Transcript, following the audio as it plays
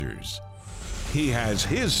others. He has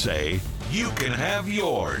his say. You can have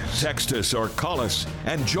yours. Text us or call us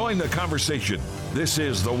and join the conversation. This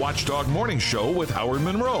is the Watchdog Morning Show with Howard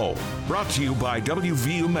Monroe. Brought to you by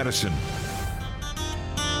WVU Medicine.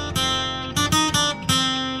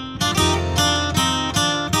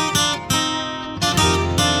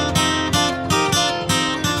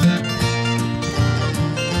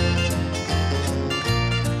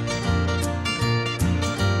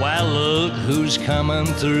 Well, look who's coming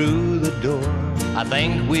through the door. I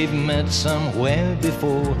think we've met somewhere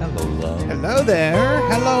before. Hello, love. Hello there.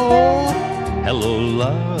 Hello. Hello,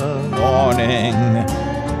 love. Morning.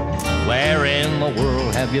 Where in the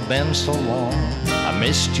world have you been so long? I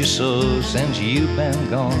missed you so since you've been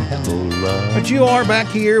gone. Hello, love. But you are back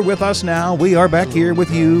here with us now. We are back here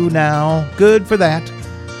with you now. Good for that.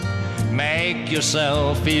 Make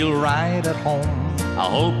yourself feel right at home. I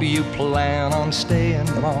hope you plan on staying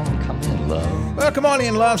long. Come in, love. Well, come on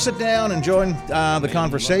in, love. Sit down and join the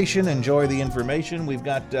conversation. Enjoy the information. We've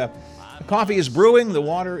got the coffee is brewing. The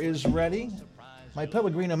water is ready. My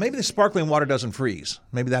Pellegrino, maybe the sparkling water doesn't freeze.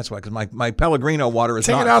 Maybe that's why, because my Pellegrino water is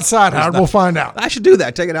Take not. it outside, Howard. We'll find out. I should do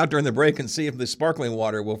that. Take it out during the break and see if the sparkling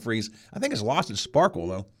water will freeze. I think it's lost its sparkle,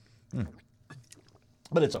 though.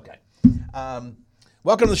 But it's okay.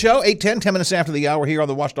 Welcome to the show, 8:10, 10 minutes after the hour here on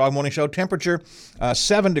the Watchdog Morning Show. Temperature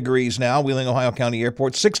 7 degrees now, Wheeling, Ohio County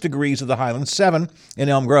Airport, 6 degrees at the Highlands, 7 in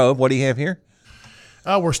Elm Grove. What do you have here?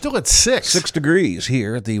 We're still at 6. 6 degrees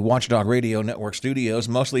here at the Watchdog Radio Network studios.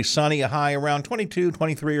 Mostly sunny, a high around 22,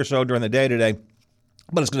 23 or so during the day today.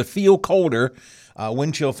 But it's going to feel colder.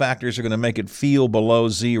 Wind chill factors are going to make it feel below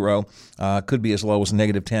zero. Could be as low as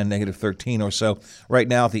 -10, -13 or so. Right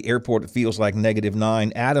now at the airport, it feels like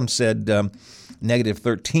 -9. Adam said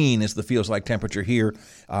 -13 is the feels like temperature here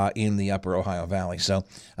in the upper Ohio Valley. So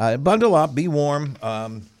bundle up, be warm,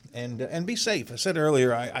 and be safe. I said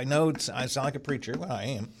earlier, I know I sound like a preacher. Well, I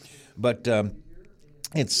am. But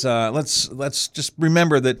it's let's just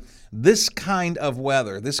remember that this kind of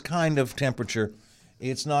weather, this kind of temperature,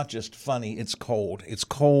 it's not just funny, it's cold. It's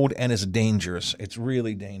cold and it's dangerous. It's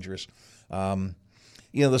really dangerous.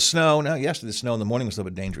 The snow, now yesterday the snow in the morning was a little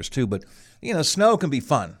bit dangerous too, but, snow can be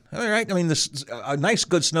fun. All right? I mean, a nice,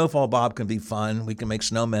 good snowfall, Bob, can be fun. We can make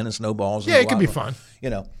snowmen and snowballs. Yeah, it can be fun.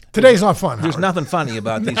 Today's not fun, There's Howard. nothing funny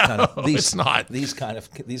about these it's not. These kind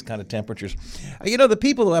of temperatures. The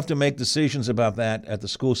people who have to make decisions about that at the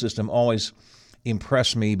school system always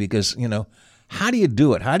impress me because, how do you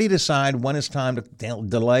do it? How do you decide when it's time to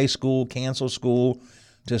delay school, cancel school,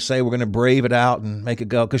 to say we're going to brave it out and make it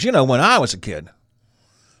go? Because, when I was a kid,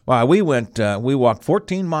 we walked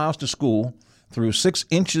 14 miles to school through 6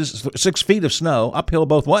 feet of snow, uphill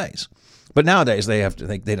both ways. But nowadays they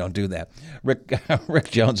don't do that.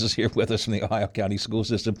 Rick Jones is here with us from the Ohio County School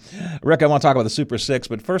System. Rick, I want to talk about the Super 6,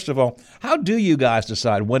 but first of all, how do you guys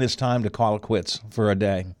decide when it's time to call it quits for a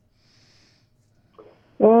day?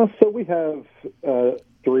 So we have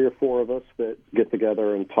 3 or 4 of us that get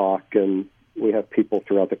together and talk, and we have people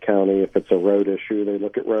throughout the county. If it's a road issue, they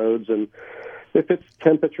look at roads, and if it's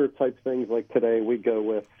temperature type things like today, we go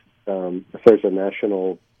with if there's a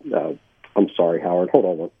national. I'm sorry, Howard. Hold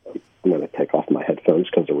on. I'm going to take off my headphones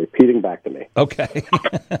because they're repeating back to me. Okay.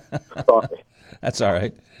 Sorry. That's all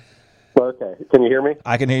right. Okay. Can you hear me?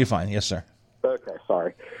 I can hear you fine. Yes, sir. Okay.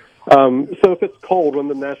 Sorry. So if it's cold, when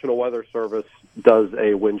the National Weather Service does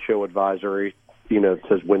a wind chill advisory, it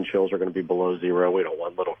says wind chills are going to be below zero. We don't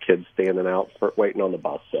want little kids standing out waiting on the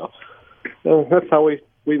bus. So that's how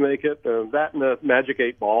we make it. That and the Magic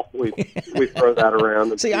 8 Ball, we throw that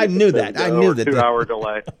around. See, I knew that. I knew that. 2-hour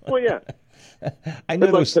delay. Well, yeah. I knew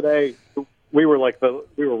like today, we were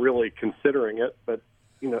really considering it, but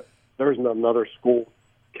there's another school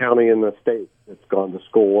county in the state that's gone to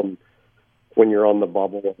school, and when you're on the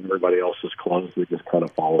bubble and everybody else is closed, we just kind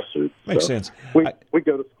of follow suit. Makes sense. We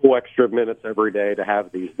go to school extra minutes every day to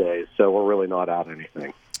have these days, so we're really not out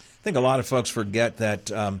anything. I think a lot of folks forget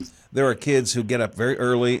that there are kids who get up very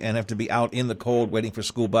early and have to be out in the cold waiting for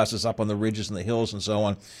school buses up on the ridges and the hills and so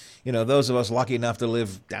on. Those of us lucky enough to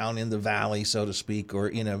live down in the valley, so to speak, or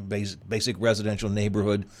in a basic residential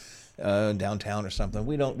neighborhood downtown or something,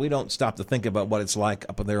 we don't stop to think about what it's like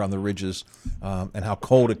up there on the ridges and how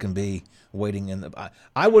cold it can be waiting in the.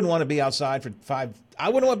 I wouldn't want to be outside for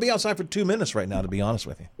 2 minutes right now, to be honest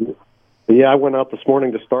with you. Yeah, I went out this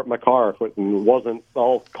morning to start my car and wasn't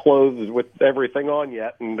all clothed with everything on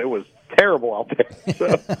yet, and it was terrible out there.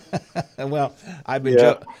 So. Well, I've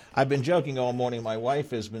been joking all morning. My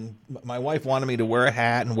wife wanted me to wear a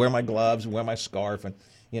hat and wear my gloves and wear my scarf, and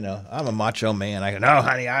I'm a macho man. I go, no,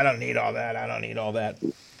 honey, I don't need all that.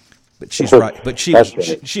 But she's right. But she That's was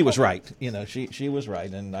right. she was right. She was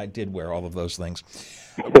right, and I did wear all of those things.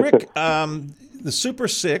 Rick, the Super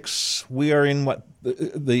Six. We are in what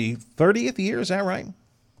the 30th year? Is that right?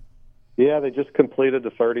 Yeah, they just completed the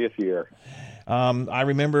 30th year. I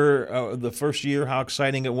remember the first year how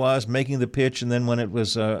exciting it was making the pitch, and then when it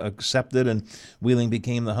was accepted and Wheeling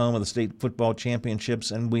became the home of the state football championships,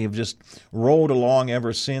 and we have just rolled along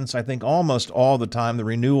ever since. I think almost all the time the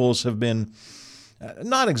renewals have been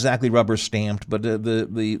not exactly rubber stamped, but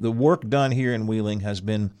the work done here in Wheeling has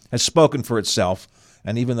spoken for itself.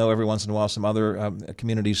 And even though every once in a while some other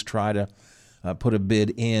communities try to put a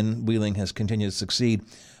bid in, Wheeling has continued to succeed.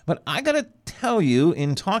 But I got to tell you,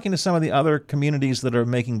 in talking to some of the other communities that are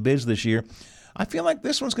making bids this year, I feel like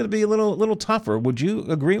this one's going to be a little tougher. Would you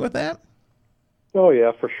agree with that? Oh,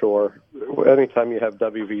 yeah, for sure. Anytime you have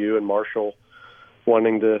WVU and Marshall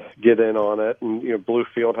wanting to get in on it, and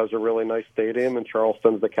Bluefield has a really nice stadium, and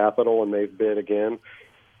Charleston's the capital, and they've bid again.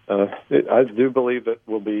 I do believe it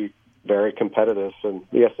will be very competitive, and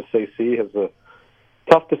the SSAC has a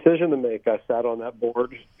tough decision to make. I sat on that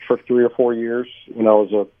board for 3 or 4 years when I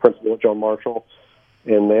was a principal at John Marshall,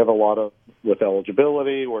 and they have a lot of with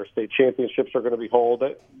eligibility, where state championships are going to be held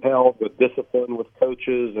with discipline, with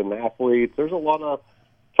coaches and athletes. There's a lot of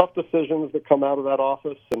tough decisions that come out of that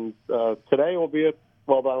office, and today will be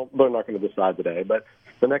they're not going to decide today, but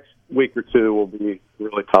the next week or two will be a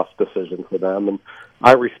really tough decision for them, and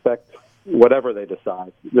I respect whatever they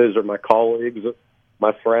decide. Those are my colleagues,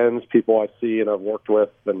 my friends, people I see and I've worked with,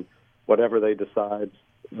 and whatever they decide,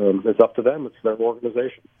 it's up to them. It's their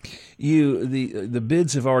organization. The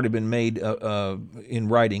bids have already been made in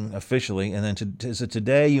writing officially, and then so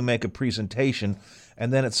today you make a presentation,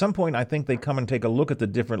 and then at some point I think they come and take a look at the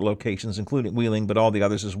different locations, including Wheeling, but all the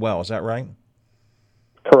others as well. Is that right?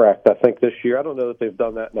 Correct. I think this year, I don't know that they've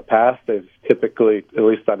done that in the past. They've typically, at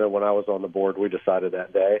least I know when I was on the board, we decided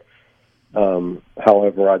that day.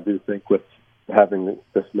 However, I do think with having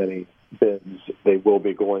this many bids, they will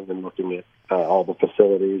be going and looking at all the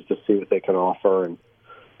facilities to see what they can offer. And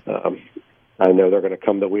I know they're going to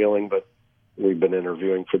come to Wheeling, but we've been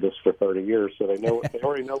interviewing for this for 30 years, so they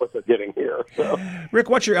already know what they're getting here. So. Rick,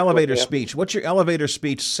 what's your elevator speech? What's your elevator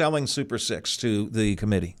speech selling Super Six to the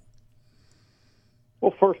committee?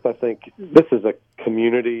 Well, first, I think this is a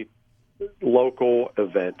community local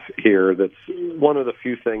event here. That's one of the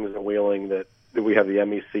few things in Wheeling that we have the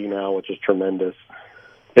MEC now, which is tremendous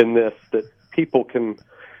in this, that people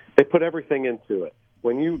they put everything into it.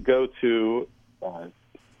 When you go to,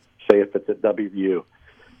 say if it's at WVU,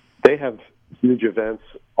 they have huge events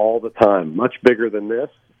all the time, much bigger than this,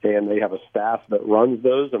 and they have a staff that runs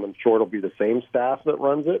those, and I'm sure it'll be the same staff that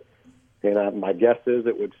runs it. And my guess is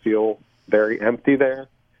it would feel very empty there.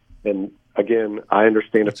 And again, I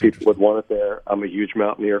understand if people would want it there. I'm a huge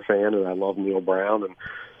Mountaineer fan, and I love Neil Brown,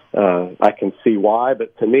 and I can see why.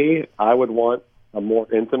 But to me, I would want a more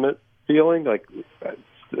intimate feeling, like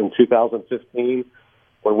in 2015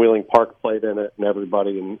 when Wheeling Park played in it and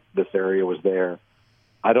everybody in this area was there.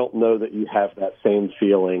 I don't know that you have that same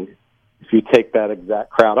feeling if you take that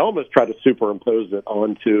exact crowd. I almost tried to superimpose it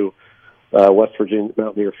onto West Virginia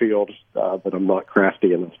Mountaineer Field, but I'm not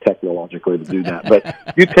crafty enough technologically to do that. But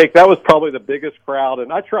that was probably the biggest crowd,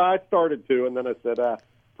 and I started to, and then I said,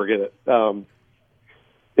 forget it.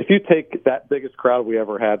 If you take that biggest crowd we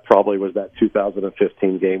ever had, probably was that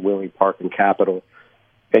 2015 game, Wheeling Park and Capitol,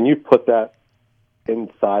 and you put that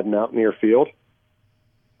inside Mountaineer Field,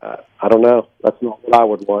 I don't know. That's not what I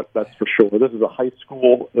would want, that's for sure. This is a high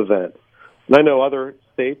school event. And I know other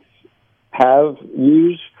states have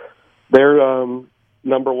used their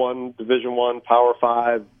number one, Division I, Power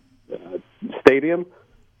 5 stadium,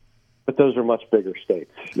 but those are much bigger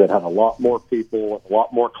states that have a lot more people, a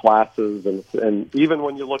lot more classes, and even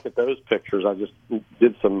when you look at those pictures, I just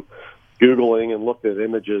did some Googling and looked at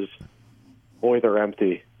images. Boy, they're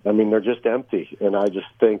empty. I mean, they're just empty, and I just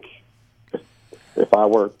think if I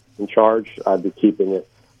were in charge, I'd be keeping it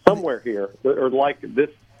somewhere here, or like this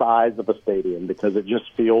size of a stadium, because it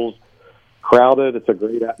just feels crowded. It's a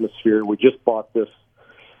great atmosphere. We just bought this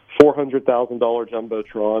 $400,000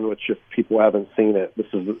 Jumbotron, which if people haven't seen it,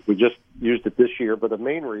 we just used it this year, but the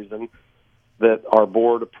main reason that our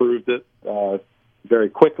board approved it very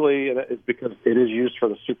quickly is because it is used for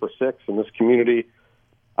the Super Six in this community.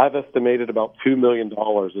 I've estimated about $2 million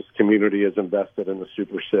this community has invested in the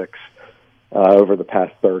Super Six over the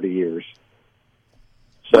past 30 years.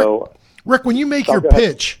 So, Rick, when you make your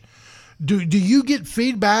pitch, do you get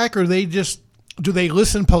feedback, or they just do they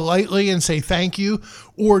listen politely and say thank you?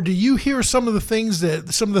 Or do you hear some of the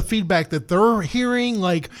feedback that they're hearing,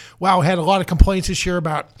 like, wow, I had a lot of complaints this year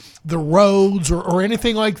about the roads or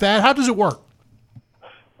anything like that? How does it work?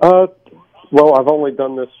 Well, I've only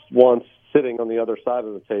done this once sitting on the other side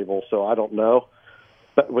of the table, so I don't know.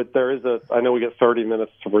 But I know we get 30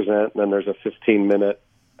 minutes to present, and then there's a 15-minute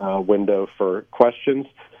window for questions.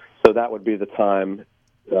 So that would be the time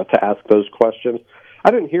to ask those questions.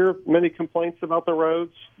 I didn't hear many complaints about the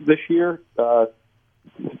roads this year,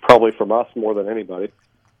 probably from us more than anybody.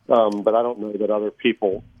 But I don't know that other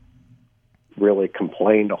people really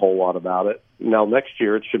complained a whole lot about it. Now, next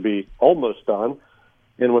year it should be almost done.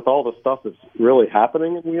 And with all the stuff that's really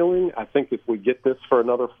happening in Wheeling, I think if we get this for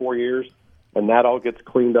another 4 years and that all gets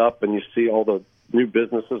cleaned up and you see all the new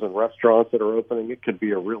businesses and restaurants that are opening, it could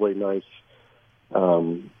be a really nice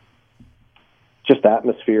just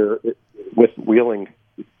atmosphere with Wheeling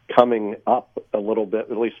coming up a little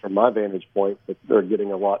bit, at least from my vantage point, that they're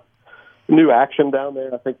getting a lot new action down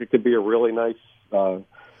there. I think it could be a really nice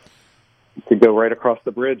to go right across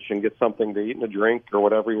the bridge and get something to eat and a drink or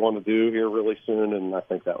whatever you want to do here really soon, and I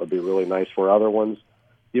think that would be really nice. For other ones,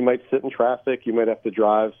 you might sit in traffic. You might have to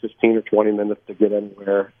drive 15 or 20 minutes to get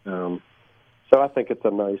anywhere. So I think it's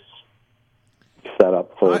a nice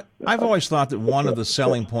setup for. I've always thought that one of the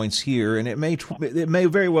selling points here, and it may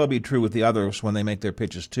very well be true with the others when they make their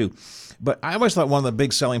pitches too, but I always thought one of the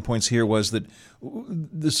big selling points here was that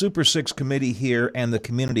the Super Six committee here and the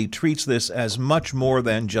community treats this as much more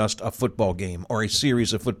than just a football game or a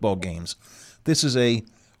series of football games. This is a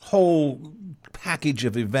whole package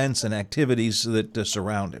of events and activities that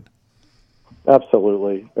surround it.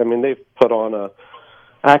 Absolutely. I mean, they've put on a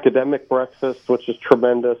academic breakfast, which is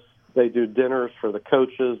tremendous. They do dinners for the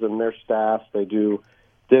coaches and their staff. They do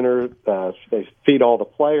dinner. They feed all the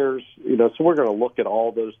players. So we're going to look at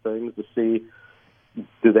all those things to see,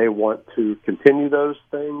 do they want to continue those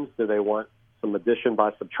things? Do they want some addition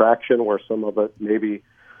by subtraction where some of it maybe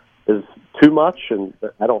is too much? And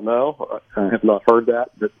I don't know. I have not heard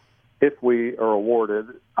that. But if we are awarded,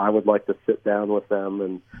 I would like to sit down with them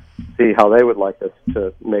and see how they would like us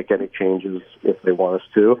to make any changes if they want us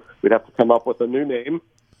to. We'd have to come up with a new name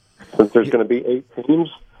since there's going to be 8 teams.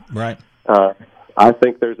 Right. I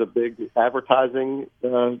think there's a big advertising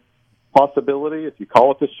possibility. If you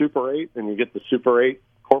call it the Super 8 and you get the Super 8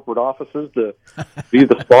 corporate offices to be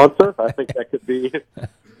the sponsor, I think that could be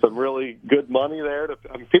some really good money there.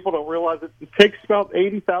 People don't realize it takes about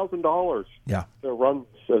 $80,000 to run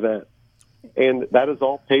this event. And that is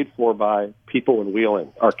all paid for by people in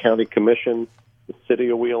Wheeling, our county commission, the city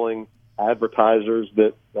of Wheeling, advertisers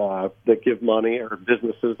that give money, or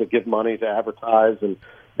businesses that give money to advertise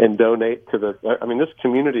and donate to this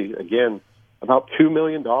community, again, about $2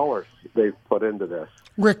 million they've put into this.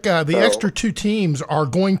 Rick, the extra 2 teams are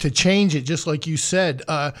going to change it, just like you said.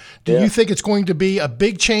 Do you think it's going to be a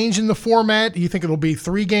big change in the format? Do you think it'll be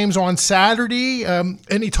 3 games on Saturday?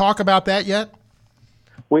 Any talk about that yet?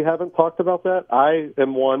 We haven't talked about that. I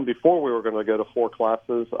am one, before we were going to go to 4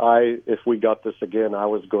 classes, if we got this again, I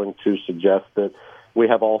was going to suggest that we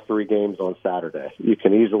have all 3 games on Saturday. You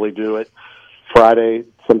can easily do it. Friday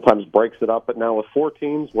sometimes breaks it up, but now with 4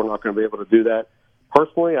 teams, we're not going to be able to do that.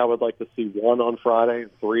 Personally, I would like to see 1 on Friday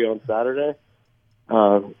and 3 on Saturday,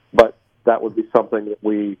 but that would be something that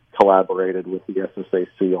we collaborated with the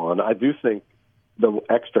SSAC on. I do think the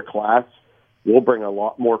extra class will bring a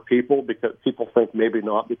lot more people, because people think maybe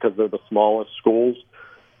not because they're the smallest schools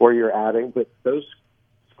where you're adding, but those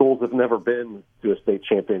schools have never been to a state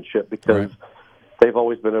championship because they've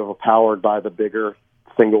always been overpowered by the bigger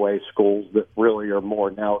single A schools that really are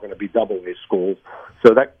more now going to be double A schools.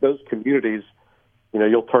 So that those communities,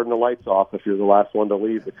 you'll turn the lights off if you're the last one to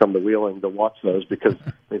leave to come to Wheeling to watch those, because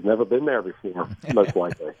they've never been there before, most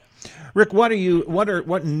likely. Rick, what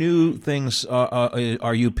new things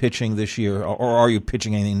are you pitching this year, or are you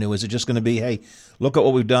pitching anything new? Is it just going to be, hey, look at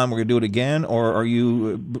what we've done, we're going to do it again, or are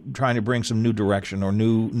you trying to bring some new direction or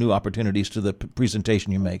new opportunities to the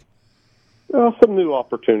presentation you make? Some new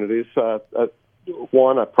opportunities.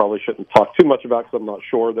 One, I probably shouldn't talk too much about because I'm not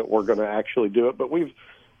sure that we're going to actually do it, but we've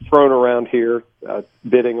thrown around here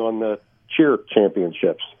bidding on the cheer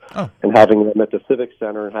championships and having them at the Civic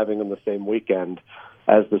Center and having them the same weekend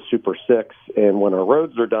as the Super Six. And when our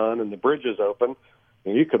roads are done and the bridge is open,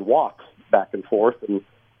 you could walk back and forth, and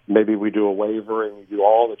maybe we do a waiver and you do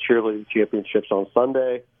all the cheerleading championships on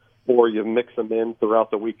Sunday, or you mix them in throughout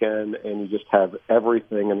the weekend and you just have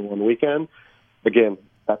everything in one weekend. Again,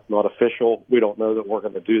 that's not official. We don't know that we're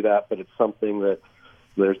going to do that, but it's something that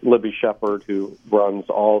there's Libby Shepard, who runs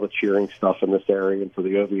all the cheering stuff in this area and for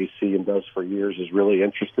the OVC and does for years, is really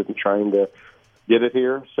interested in trying to get it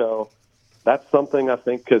here. So that's something I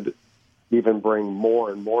think could even bring more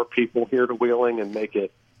and more people here to Wheeling and make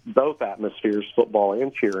it both atmospheres, football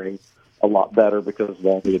and cheering, a lot better because of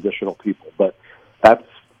all the additional people. But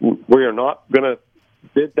we are not going to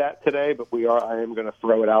bid that today, but I am going to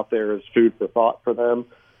throw it out there as food for thought for them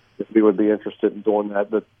if we would be interested in doing that.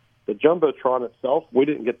 But the Jumbotron itself, we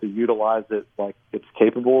didn't get to utilize it like it's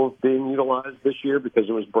capable of being utilized this year because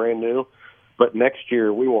it was brand new. But next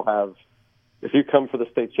year we will have, if you come for the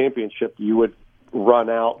state championship, you would run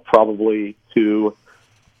out probably to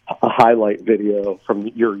a highlight video from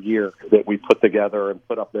your year that we put together and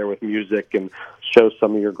put up there with music and show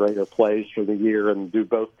some of your greater plays for the year and do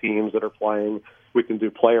both teams that are playing. We can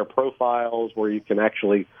do player profiles where you can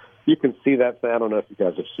see that. I don't know if you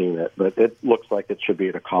guys have seen it, but it looks like it should be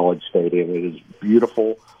at a college stadium. It is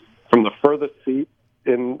beautiful. From the furthest seat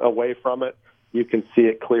away from it, you can see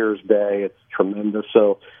it clear as day. It's tremendous.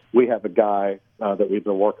 So we have a guy that we've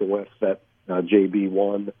been working with at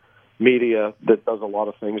JB1 Media that does a lot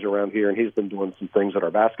of things around here, and he's been doing some things at our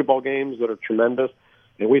basketball games that are tremendous.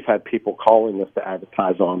 And we've had people calling us to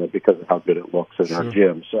advertise on it because of how good it looks in our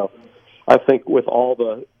gym. So I think with all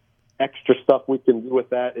the extra stuff we can do with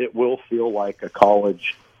that, it will feel like a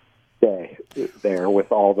college day there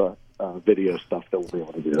with all the video stuff that we'll be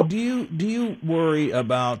able to do. Do you worry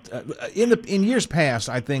about in years past?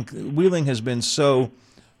 I think Wheeling has been so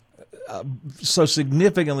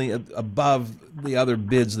significantly above the other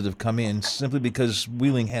bids that have come in simply because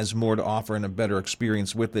Wheeling has more to offer and a better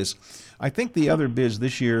experience with this. I think the other bids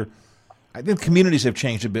this year, I think communities have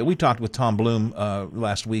changed a bit. We talked with Tom Bloom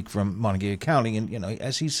last week from Montague County, and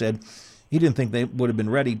as he said, he didn't think they would have been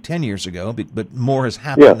ready 10 years ago, but more has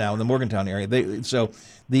happened now in the Morgantown area. So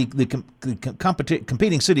the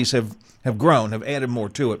competing cities have grown, have added more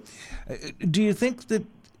to it. Do you think that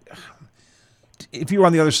if you were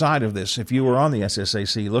on the other side of this, if you were on the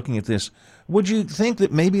SSAC looking at this, would you think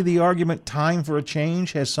that maybe the argument time for a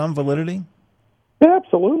change has some validity? Yeah,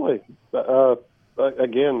 absolutely.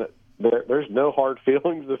 Again, there's no hard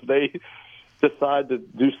feelings if they decide to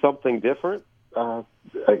do something different.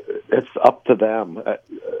 It's up to them.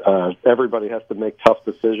 Everybody has to make tough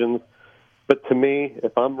decisions. But to me,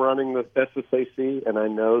 if I'm running the SSAC and I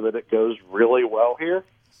know that it goes really well here,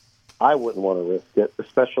 I wouldn't want to risk it.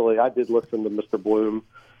 Especially, I did listen to Mr. Bloom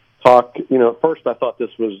talk. At first I thought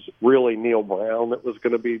this was really Neil Brown that was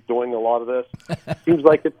going to be doing a lot of this. Seems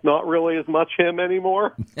like it's not really as much him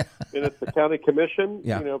anymore. And it's the county commission.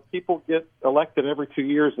 Yeah. People get elected every 2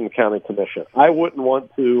 years in the county commission. I wouldn't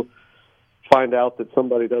want to find out that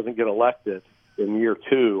somebody doesn't get elected in year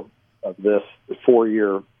 2 of this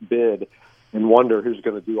 4-year bid and wonder who's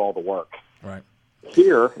going to do all the work. Right.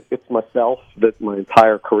 Here, it's myself that my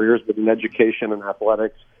entire career has been in education and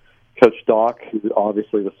athletics. Coach Doc, who's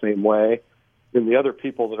obviously the same way, and the other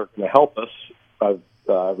people that are going to help us. I've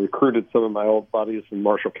recruited some of my old buddies from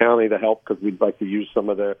Marshall County to help because we'd like to use some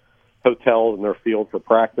of their hotels and their field for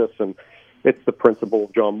practice. And it's the principal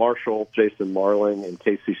of John Marshall, Jason Marling, and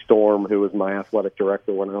Casey Storm, who was my athletic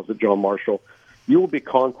director when I was at John Marshall. You will be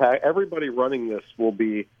everybody running this will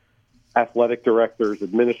be athletic directors,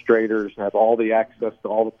 administrators, have all the access to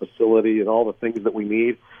all the facility and all the things that we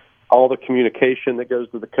need, all the communication that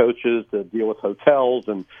goes to the coaches to deal with hotels,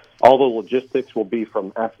 and all the logistics will be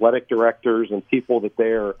from athletic directors and people that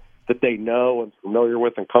they know and familiar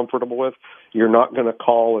with and comfortable with. You're not going to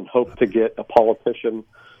call and hope to get a politician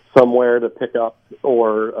somewhere to pick up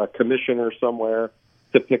or a commissioner somewhere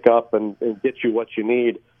to pick up and get you what you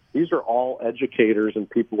need. These are all educators and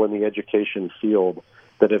people in the education field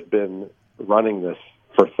that have been running this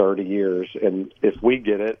for 30 years. And if we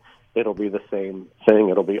get it, it'll be the same thing.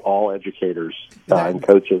 It'll be all educators and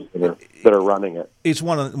coaches that are running it. It's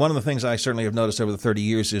one of the things I certainly have noticed over the 30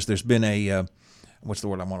 years is there's been a what's the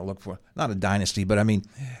word I want to look for? Not a dynasty, but I mean,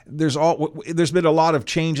 there's been a lot of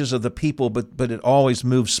changes of the people, but it always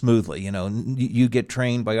moves smoothly. You get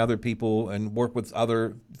trained by other people and work with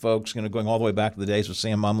other folks. Going all the way back to the days with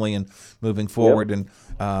Sam Mumley and moving forward, and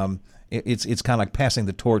it's kind of like passing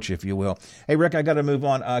the torch, if you will. Hey, Rick, I got to move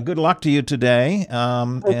on. Good luck to you today,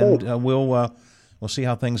 and we'll see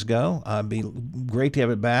how things go. It'd be great to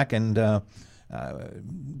have it back, and I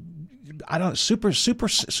don't Super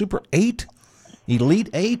 8. Elite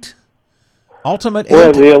 8? Ultimate 8?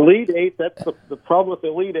 Well, the Elite 8, that's the problem with the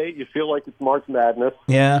Elite 8. You feel like it's March Madness.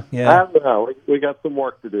 Yeah. I don't know. We got some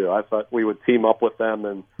work to do. I thought we would team up with them.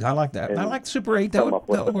 And I like that. I like Super 8. That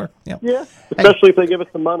would work. Yeah, especially if they give us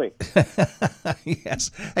some money.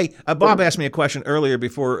 Yes. Hey, Bob asked me a question earlier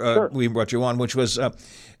before we brought you on, which was,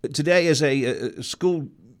 today is a school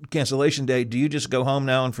cancellation day. Do you just go home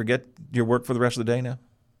now and forget your work for the rest of the day now?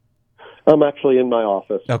 I'm actually in my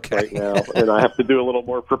office Okay. right now, and I have to do a little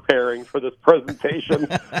more preparing for this presentation.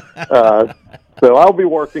 So I'll be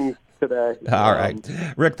working today. All right.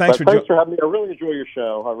 Rick, thanks for having me. I really enjoy your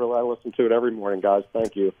show. I listen to it every morning, guys.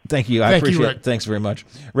 Thank you. Thank you. I Thank you, appreciate Rick. it. Thanks very much.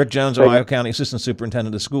 Rick Jones, Ohio County Assistant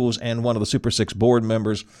Superintendent of Schools and one of the Super 6 board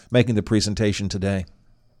members making the presentation today.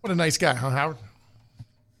 What a nice guy, huh, Howard?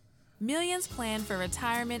 Millions plan for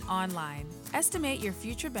retirement online. Estimate your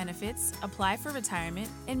future benefits, apply for retirement,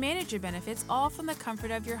 and manage your benefits all from the comfort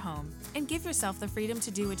of your home. And give yourself the freedom to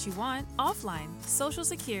do what you want offline. Social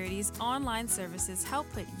Security's online services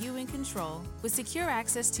help put you in control with secure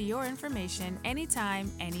access to your information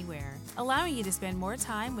anytime, anywhere, allowing you to spend more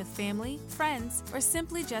time with family, friends, or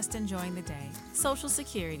simply just enjoying the day. Social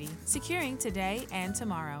Security, securing today and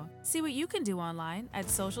tomorrow. See what you can do online at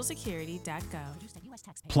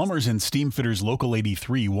socialsecurity.gov. Plumbers and Steam Fitters Local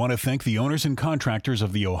 83 want to thank the owners and contractors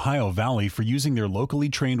of the Ohio Valley for using their locally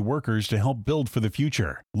trained workers to help build for the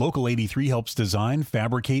future. Local 83 helps design,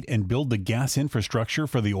 fabricate, and build the gas infrastructure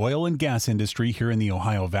for the oil and gas industry here in the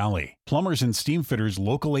Ohio Valley. Plumbers and Steam Fitters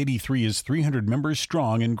Local 83 is 300 members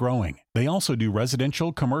strong and growing. They also do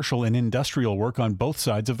residential, commercial, and industrial work on both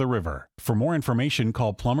sides of the river. For more information,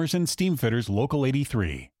 call Plumbers and Steam Fitters Local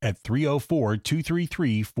 83 at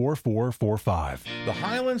 304-233-4445. The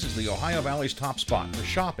Highlands is the Ohio Valley's top spot for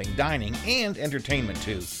shopping, dining, and entertainment,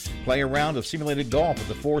 too. Play a round of simulated golf at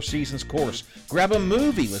the Four Seasons course. Grab a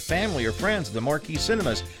movie with family or friends at the Marquee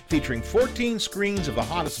Cinemas, featuring 14 screens of the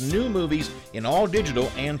hottest new movies in all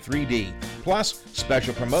digital and 3D. Plus,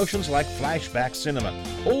 special promotions like Flashback Cinema.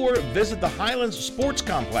 Or visit the Highlands Sports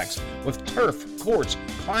Complex with turf, courts,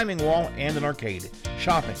 climbing wall, and an arcade.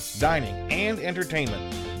 Shopping, dining, and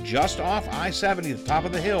entertainment. Just off I-70 at the top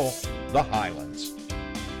of the hill, the Highlands.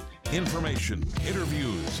 Information,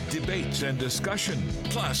 interviews, debates, and discussion,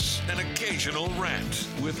 plus an occasional rant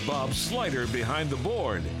with Bob Slider behind the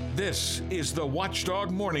board. This is the Watchdog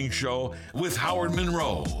Morning Show with Howard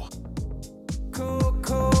Monroe. Cold,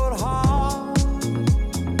 cold heart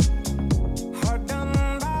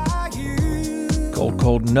done by you. Cold,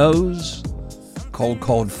 cold nose, cold,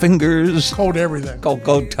 cold fingers, Cold everything. cold,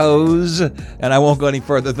 cold toes, and I won't go any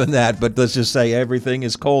further than that, but let's just say everything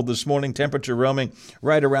is cold this morning. Temperature roaming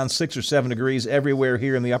right around 6 or 7 degrees everywhere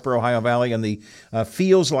here in the upper Ohio Valley, and the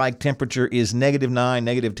feels like temperature is -9,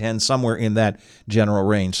 -10, somewhere in that general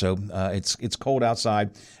range. So it's cold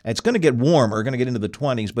outside. It's going to get warmer, going to get into the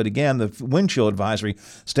 20s, but again, the wind chill advisory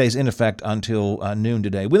stays in effect until noon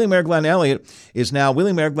today. Wheeling Mayor Glenn Elliott is now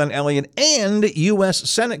Wheeling Mayor Glenn Elliott and U.S.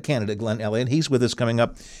 Senate candidate Glenn Elliott. He's with us coming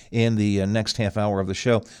up in the next half hour of the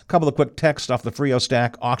show. A couple of quick texts off the Frio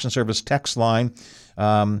Stack auction service text line.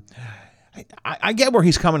 I get where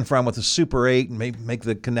he's coming from with the Super 8 and maybe make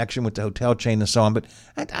the connection with the hotel chain and so on, but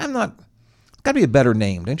I'm not. It's got to be a better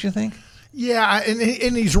name, don't you think? Yeah,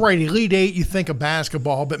 and he's right. Elite 8, you think of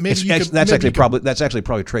basketball, but maybe That's actually probably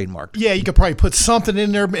trademarked. Yeah, you could probably put something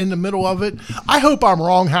in there in the middle of it. I hope I'm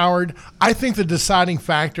wrong, Howard. I think the deciding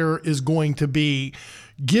factor is going to be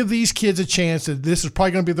give these kids a chance that this is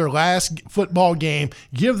probably going to be their last football game.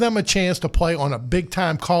 Give them a chance to play on a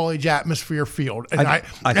big-time college atmosphere field. And I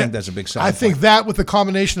think that's a big selling I think point. that with the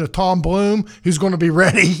combination of Tom Bloom, who's going to be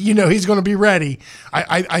ready, he's going to be ready.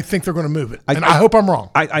 I think they're going to move it. And I hope I'm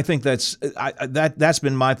wrong. I think that's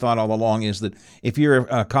been my thought all along, is that if you're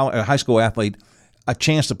a high school athlete, a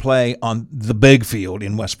chance to play on the big field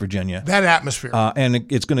in West Virginia. That atmosphere. And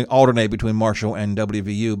it's going to alternate between Marshall and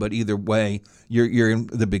WVU, but either way, you're in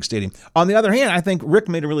the big stadium. On the other hand, I think Rick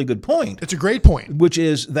made a really good point. It's a great point. Which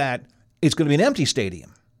is that it's going to be an empty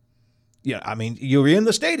stadium. Yeah, I mean, you're in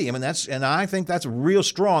the stadium, and I think that's a real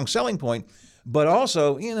strong selling point. But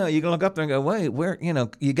also, you can look up there and go, wait, where,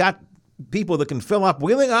 you got people that can fill up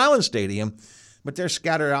Wheeling Island Stadium, but they're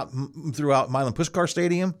scattered out throughout Milan Puskar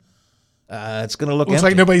Stadium. It's going to look Looks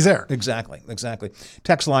empty. like nobody's there. Exactly.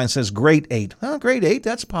 Text line says grade 8. Grade 8,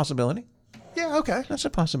 that's a possibility. Yeah, okay. That's a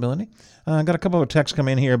possibility. I got a couple of texts come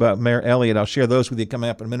in here about Mayor Elliott. I'll share those with you coming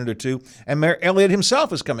up in a minute or two. And Mayor Elliott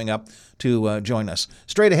himself is coming up to join us.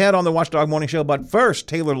 Straight ahead on the Watchdog Morning Show. But first,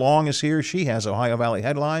 Taylor Long is here. She has Ohio Valley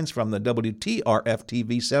headlines from the WTRF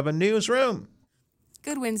TV7 newsroom.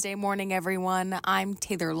 Good Wednesday morning, everyone. I'm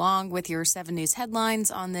Taylor Long with your 7 News headlines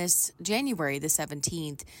on this January the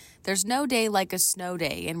 17th. There's no day like a snow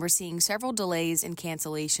day, and we're seeing several delays and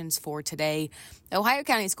cancellations for today. Ohio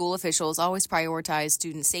County school officials always prioritize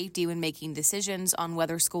student safety when making decisions on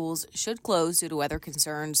whether schools should close due to weather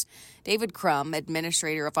concerns. David Crum,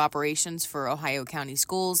 administrator of operations for Ohio County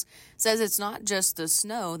Schools, says it's not just the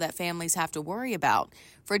snow that families have to worry about.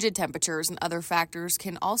 Frigid temperatures and other factors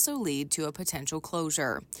can also lead to a potential closure.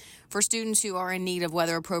 closure. For students who are in need of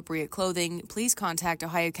weather-appropriate clothing, please contact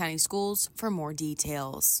Ohio County Schools for more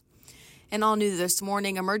details. And all new this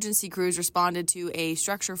morning, emergency crews responded to a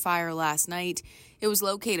structure fire last night. It was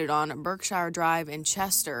located on Berkshire Drive in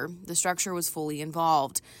Chester. The structure was fully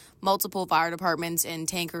involved. Multiple fire departments and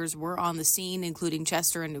tankers were on the scene, including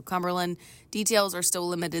Chester and New Cumberland. Details are still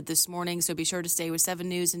limited this morning, so be sure to stay with 7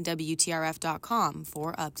 News and WTRF.com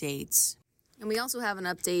for updates. And we also have an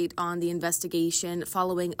update on the investigation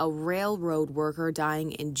following a railroad worker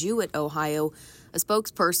dying in Jewett, Ohio. A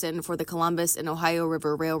spokesperson for the Columbus and Ohio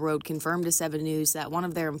River Railroad confirmed to 7 News that one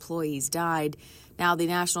of their employees died. Now, the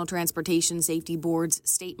National Transportation Safety Board's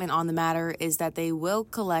statement on the matter is that they will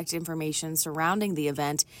collect information surrounding the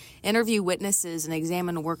event, interview witnesses, and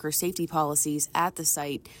examine worker safety policies at the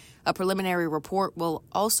site. A preliminary report will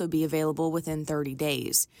also be available within 30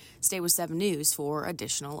 days. Stay with 7 News for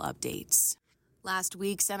additional updates. Last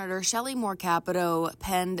week, Senator Shelley Moore Capito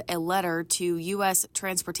penned a letter to U.S.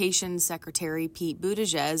 Transportation Secretary Pete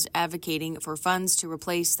Buttigieg advocating for funds to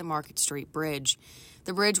replace the Market Street Bridge.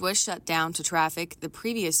 The bridge was shut down to traffic the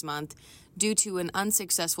previous month due to an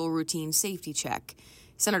unsuccessful routine safety check.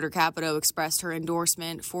 Senator Capito expressed her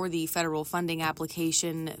endorsement for the federal funding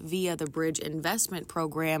application via the Bridge Investment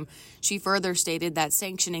Program. She further stated that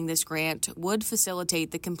sanctioning this grant would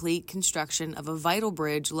facilitate the complete construction of a vital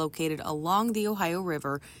bridge located along the Ohio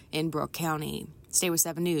River in Brooke County. Stay with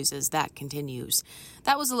 7 News as that continues.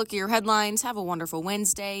 That was a look at your headlines. Have a wonderful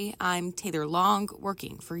Wednesday. I'm Taylor Long,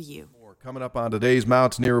 working for you. Coming up on today's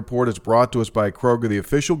Mountaineer Report is brought to us by Kroger, the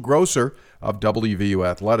official grocer of WVU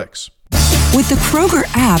Athletics. With the Kroger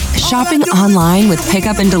app, shopping online with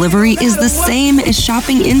pickup and delivery is the same as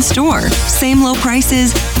shopping in-store. Same low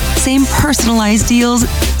prices, same personalized deals,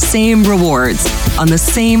 same rewards on the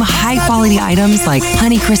same high-quality items like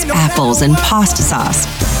Honeycrisp apples and pasta sauce,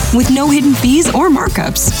 with no hidden fees or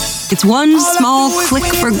markups. It's one small click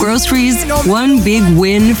for groceries, one big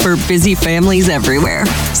win for busy families everywhere.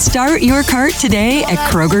 Start your cart today at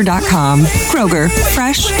Kroger.com. Kroger,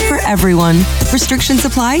 fresh for everyone. Restrictions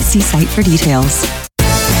apply. See site for details.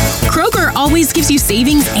 Kroger always gives you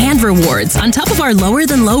savings and rewards on top of our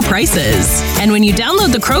lower-than-low prices. And when you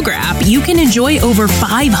download the Kroger app, you can enjoy over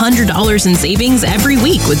 $500 in savings every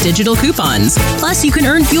week with digital coupons. Plus, you can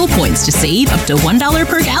earn fuel points to save up to $1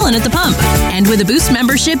 per gallon at the pump. And with a Boost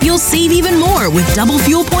membership, you'll save even more with double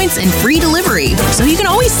fuel points and free delivery. So you can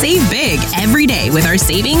always save big every day with our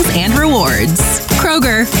savings and rewards.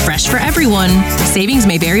 Kroger, fresh for everyone. Savings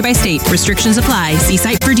may vary by state. Restrictions apply. See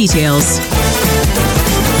site for details.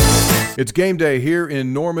 It's game day here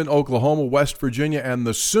in Norman, Oklahoma, West Virginia, and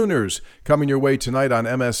the Sooners coming your way tonight on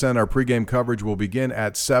MSN. Our pregame coverage will begin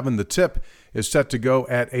at 7. The tip is set to go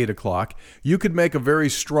at 8 o'clock. You could make a very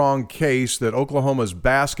strong case that Oklahoma's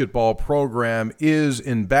basketball program is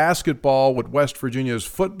in basketball what West Virginia's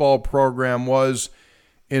football program was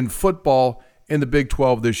in football in the Big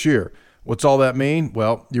 12 this year. What's all that mean?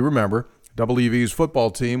 Well, you remember, WV's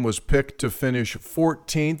football team was picked to finish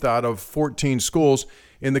 14th out of 14 schools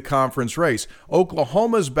in the conference race.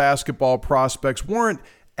 Oklahoma's basketball prospects weren't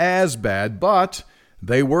as bad, but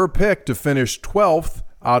they were picked to finish 12th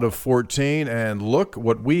out of 14, and look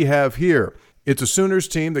what we have here. It's a Sooners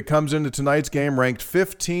team that comes into tonight's game ranked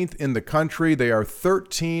 15th in the country. They are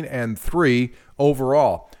 13-3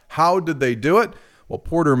 overall. How did they do it? Well,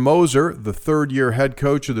 Porter Moser, the third-year head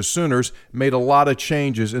coach of the Sooners, made a lot of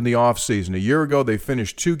changes in the offseason. A year ago, they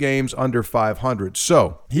finished 2 games under 500.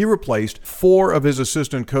 So he replaced 4 of his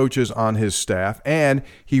assistant coaches on his staff, and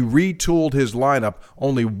he retooled his lineup.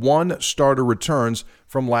 Only 1 starter returns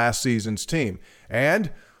from last season's team.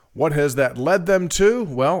 And what has that led them to?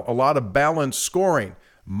 Well, a lot of balanced scoring.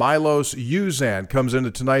 Milos Uzan comes into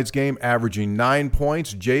tonight's game averaging 9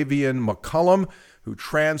 points. Javian McCullum, who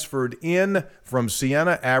transferred in from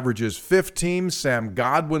Siena, averages 15. Sam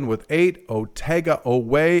Godwin with 8. Otega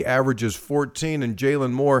Owe averages 14. And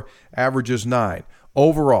Jalen Moore averages 9.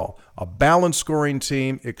 Overall, a balanced scoring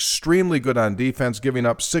team, extremely good on defense, giving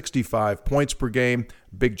up 65 points per game.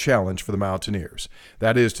 Big challenge for the Mountaineers.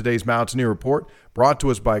 That is today's Mountaineer Report, brought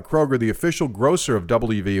to us by Kroger, the official grocer of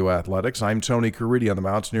WVU Athletics. I'm Tony Caridi on the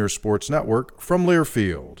Mountaineer Sports Network from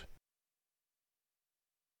Learfield.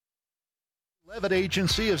 Levitt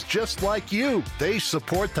Agency is just like you. They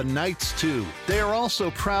support the Knights, too. They are also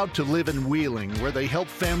proud to live in Wheeling, where they help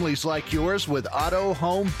families like yours with auto,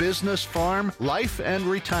 home, business, farm, life, and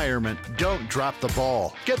retirement. Don't drop the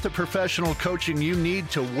ball. Get the professional coaching you need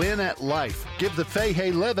to win at life. Give the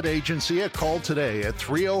Fahey Levitt Agency a call today at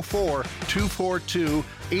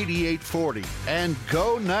 304-242-8840. And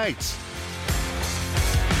go Knights!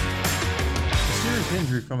 The Steers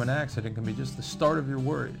Injury from an accident can be just the start of your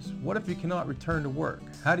worries. What if you cannot return to work?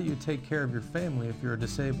 How do you take care of your family if you're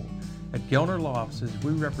disabled? At Gellner Law Offices,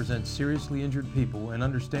 we represent seriously injured people and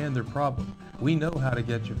understand their problem. We know how to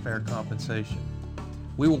get you fair compensation.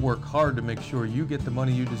 We will work hard to make sure you get the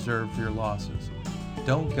money you deserve for your losses.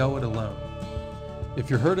 Don't go it alone. If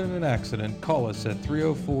you're hurt in an accident, call us at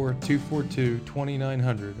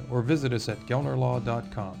 304-242-2900 or visit us at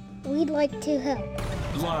gellnerlaw.com. We'd like to help.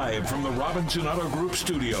 Live from the Robinson Auto Group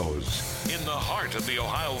studios in the heart of the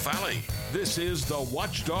Ohio Valley, this is the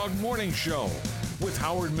Watchdog Morning Show with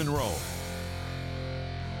Howard Monroe.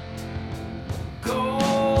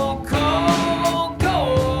 Go, go,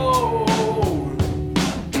 go.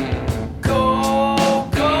 Go,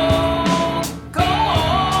 go,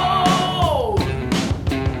 go.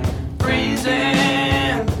 Freezing.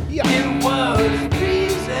 Yep. It was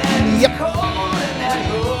freezing. Yep. Cold in that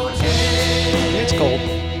hotel. It's cold.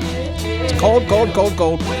 It's cold, cold, cold,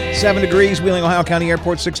 cold. 7 degrees, Wheeling, Ohio County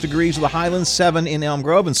Airport, 6 degrees with the Highlands, 7 in Elm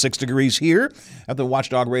Grove, and 6 degrees here at the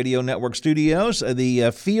Watchdog Radio Network studios.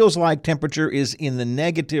 The feels like temperature is in the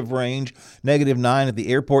negative range, -9 at the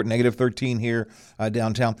airport, -13 here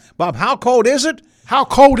downtown. Bob, how cold is it? How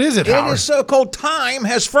cold is it, Howard? It is so cold, time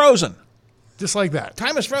has frozen. Just like that.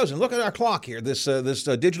 Time is frozen. Look at our clock here, this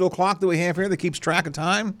digital clock that we have here that keeps track of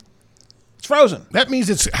time. It's frozen. That means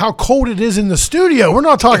it's how cold it is in the studio. We're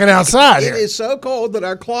not talking outside here. It is so cold that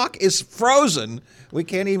our clock is frozen. We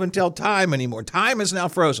can't even tell time anymore. Time is now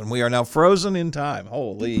frozen. We are now frozen in time.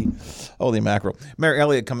 Holy mackerel. Mayor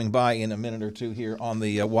Elliott coming by in a minute or two here on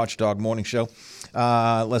the Watchdog Morning Show.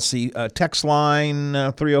 Let's see. Text line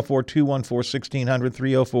 304-214-1600,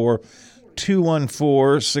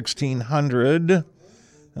 304-214-1600.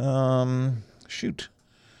 Shoot.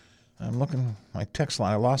 I'm looking my text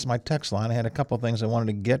line. I lost my text line. I had a couple of things I wanted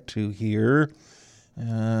to get to here.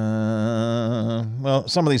 Well,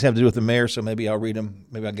 some of these have to do with the mayor, so maybe I'll read them.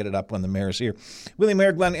 Maybe I'll get it up when the mayor's here. Wheeling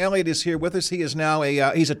Mayor Glenn Elliott is here with us. He is now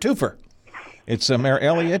he's a twofer. It's Mayor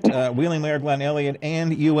Elliott, Wheeling Mayor Glenn Elliott,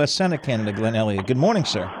 and U.S. Senate candidate Glenn Elliott. Good morning,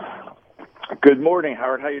 sir. Good morning,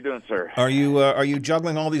 Howard. How you doing, sir? Are you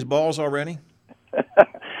juggling all these balls already?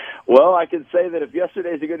 Well, I can say that if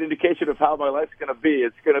yesterday's a good indication of how my life's going to be,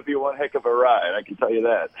 it's going to be one heck of a ride. I can tell you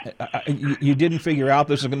that. You didn't figure out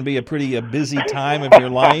this is going to be a pretty busy time of your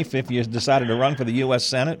life if you decided to run for the U.S.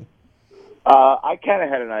 Senate? I kind of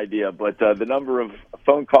had an idea, but the number of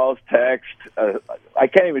phone calls, text, I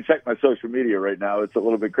can't even check my social media right now. It's a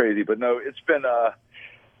little bit crazy. But, no, it's been a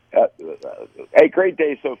great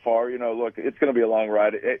day so far. You know, look, it's going to be a long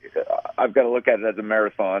ride. I've got to look at it as a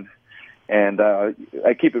marathon. And I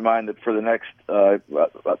keep in mind that for the next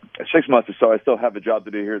 6 months or so, I still have a job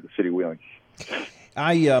to do here at the city of Wheeling.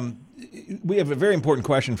 We have a very important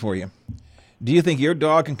question for you. Do you think your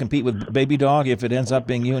dog can compete with Baby Dog if it ends up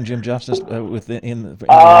being you and Jim Justice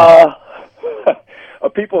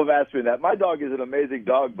People have asked me that. My dog is an amazing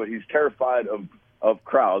dog, but he's terrified of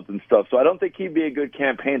crowds and stuff. So I don't think he'd be a good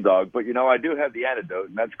campaign dog. But, you know, I do have the antidote,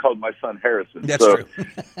 and that's called my son Harrison. That's true.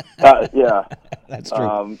 Yeah. That's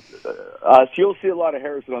true. So you'll see a lot of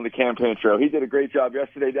Harrison on the campaign trail. He did a great job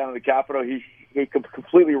yesterday down in the Capitol. He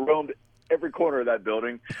completely roamed every corner of that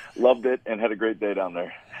building, loved it, and had a great day down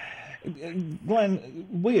there. Glenn,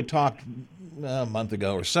 we had talked a month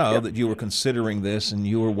ago or so that you were considering this and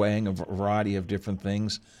you were weighing a variety of different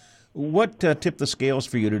things. What tipped the scales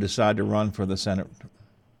for you to decide to run for the Senate?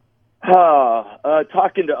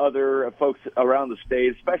 Talking to other folks around the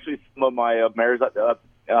state, especially some of my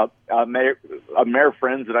mayor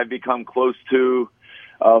friends that I've become close to,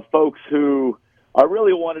 folks who I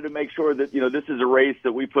really wanted to make sure that, you know, this is a race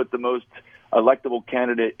that we put the most electable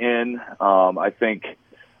candidate in. I think,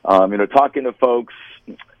 you know, talking to folks,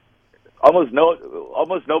 almost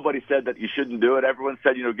nobody said that you shouldn't do it. Everyone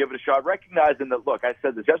said, you know, give it a shot, recognizing that, look, I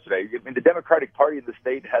said this yesterday, I mean, the Democratic Party in the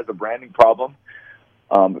state has a branding problem.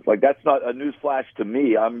 Like, that's not a news flash to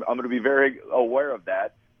me. I'm going to be very aware of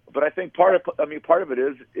that. But I think part of it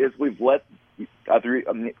is we've let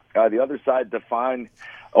the other side define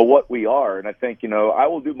what we are. And I think, you know, I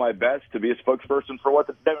will do my best to be a spokesperson for what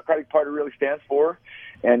the Democratic Party really stands for.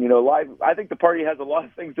 And, you know, I think the party has a lot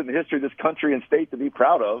of things in the history of this country and state to be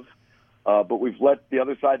proud of. But we've let the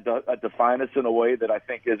other side define us in a way that I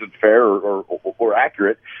think isn't fair or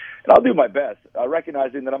accurate. And I'll do my best,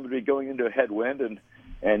 recognizing that I'm going to be going into a headwind.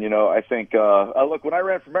 And you know, I think, look, when I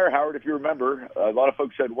ran for mayor, Howard, if you remember, a lot of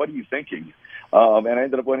folks said, what are you thinking? And I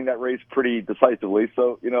ended up winning that race pretty decisively.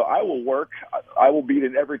 So, you know, I will work. I will be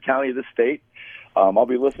in every county of the state. I'll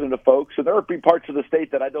be listening to folks. And there will be parts of the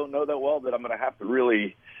state that I don't know that well that I'm going to have to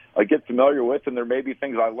really get familiar with. And there may be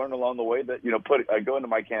things I learn along the way that, you know, go into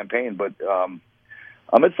my campaign. But,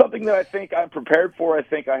 It's something that I think I'm prepared for. I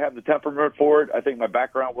think I have the temperament for it. I think my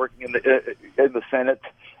background working in the Senate,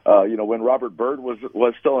 when Robert Byrd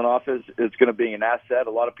was still in office, it's going to be an asset.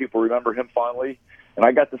 A lot of people remember him fondly, and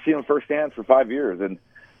I got to see him firsthand for 5 years. And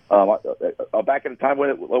back in the time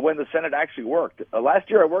when the Senate actually worked. Last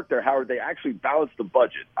year I worked there, Howard. They actually balanced the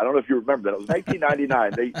budget. I don't know if you remember that. It was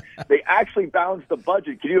 1999. They actually balanced the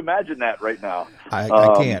budget. Can you imagine that right now? I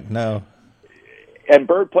can't. No. And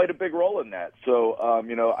Byrd played a big role in that. So,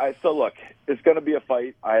 I still look. It's going to be a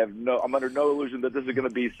fight. I'm under no illusion that this is going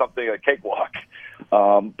to be something a cakewalk.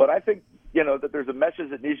 But I think that there's a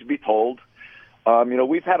message that needs to be told.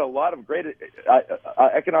 We've had a lot of great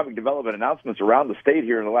economic development announcements around the state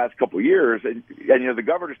here in the last couple of years, and the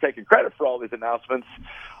governor's taking credit for all these announcements.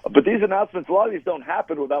 But these announcements, a lot of these don't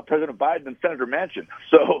happen without President Biden and Senator Manchin.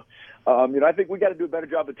 So, I think we got to do a better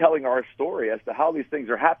job of telling our story as to how these things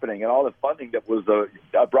are happening and all the funding that was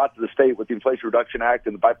brought to the state with the Inflation Reduction Act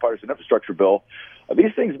and the bipartisan infrastructure bill.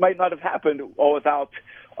 These things might not have happened without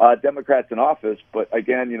Democrats in office. But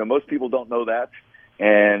again, most people don't know that.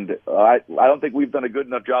 And I don't think we've done a good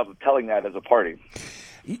enough job of telling that as a party.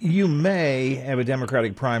 You may have a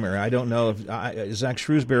Democratic primary. I don't know if Zach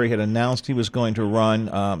Shrewsbury had announced he was going to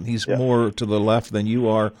run. He's more to the left than you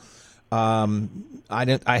are.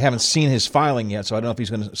 I haven't seen his filing yet, so I don't know if he's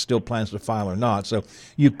going to still plans to file or not. So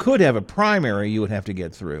you could have a primary you would have to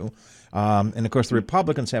get through. And, of course, the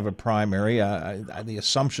Republicans have a primary. The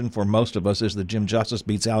assumption for most of us is that Jim Justice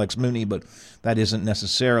beats Alex Mooney, but that isn't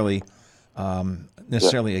necessarily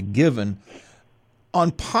a given.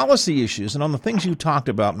 On policy issues and on the things you talked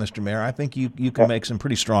about, Mr. Mayor, I think you can make some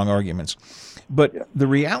pretty strong arguments. But the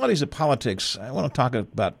realities of politics, I want to talk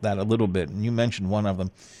about that a little bit, and you mentioned one of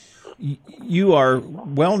them. You are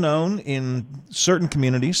well known in certain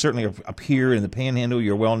communities, certainly up here in the Panhandle.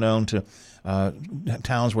 You're well known to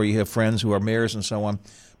towns where you have friends who are mayors and so on.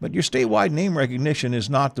 But your statewide name recognition is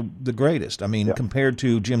not the greatest. I mean, compared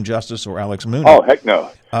to Jim Justice or Alex Mooney. Oh, heck no.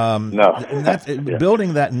 No. And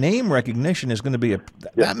building that name recognition is going to be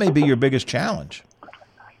that may be your biggest challenge.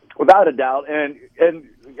 Without a doubt. And in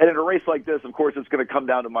a race like this, of course, it's going to come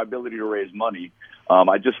down to my ability to raise money.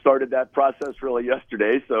 I just started that process really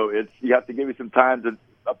yesterday, so you have to give me some time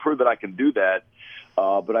to prove that I can do that.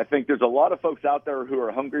 But I think there's a lot of folks out there who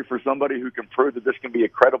are hungry for somebody who can prove that this can be a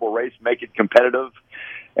credible race, make it competitive.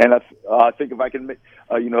 And I think if I can,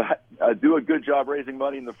 do a good job raising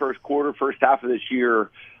money in the first half of this year,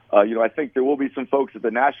 I think there will be some folks at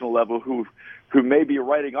the national level who may be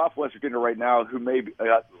writing off West Virginia right now, who may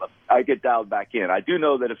I get dialed back in. I do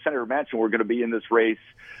know that if Senator Manchin were going to be in this race,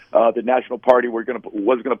 the National Party was going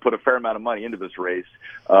to put a fair amount of money into this race.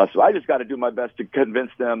 So I just got to do my best to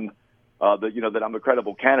convince them that I'm a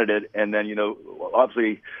credible candidate, and then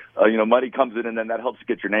obviously money comes in, and then that helps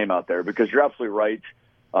get your name out there, because you're absolutely right.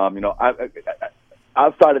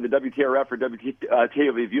 Outside of the WTRF or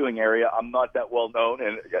WTOV viewing area, I'm not that well known,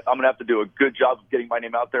 and I'm going to have to do a good job of getting my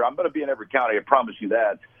name out there. I'm going to be in every county, I promise you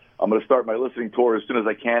that. I'm going to start my listening tour as soon as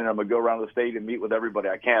I can, and I'm going to go around the state and meet with everybody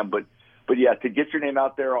I can. But yeah, to get your name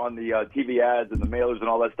out there on the TV ads and the mailers and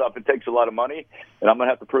all that stuff, it takes a lot of money, and I'm going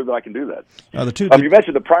to have to prove that I can do that. You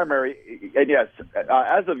mentioned the primary, and yes,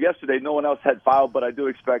 as of yesterday, no one else had filed, but I do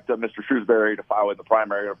expect Mr. Shrewsbury to file in the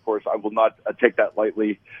primary. Of course, I will not take that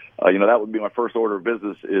lightly. That would be my first order of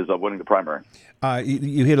business, is winning the primary.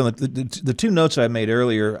 You hit on the two notes I made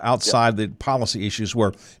earlier outside the policy issues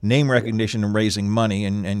were name recognition and raising money,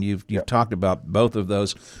 and you've talked about both of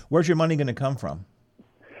those. Where's your money going to come from?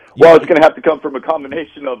 Well, it's going to have to come from a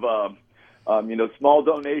combination of, small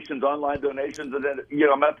donations, online donations, and then, I'm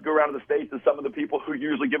going to have to go around to the states and some of the people who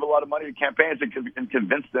usually give a lot of money to campaigns and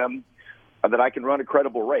convince them that I can run a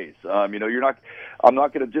credible race. I'm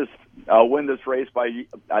not going to just win this race by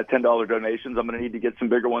 $10 donations. I'm going to need to get some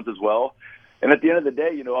bigger ones as well. And at the end of the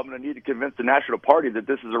day, I'm going to need to convince the National Party that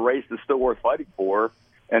this is a race that's still worth fighting for.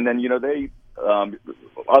 And then,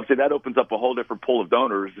 obviously that opens up a whole different pool of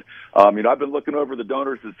donors. I've been looking over the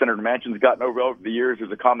donors that Senator Manchin's gotten over the years.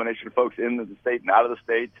 There's a combination of folks in the state and out of the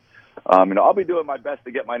state. I'll be doing my best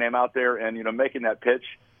to get my name out there and, making that pitch.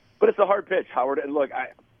 But it's a hard pitch, Howard. And look,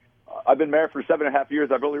 I've been mayor for 7.5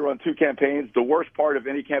 years. I've only run 2 campaigns. The worst part of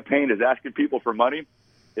any campaign is asking people for money.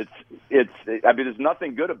 There's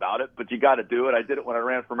nothing good about it, but you got to do it. I did it when I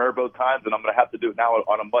ran for mayor both times, and I'm going to have to do it now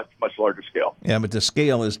on a much, much larger scale. Yeah, but the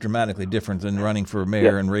scale is dramatically different than running for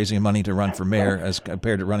mayor and raising money to run for mayor as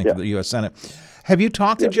compared to running for the U.S. Senate. Have you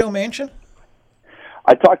talked to Joe Manchin?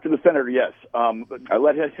 I talked to the senator, yes. I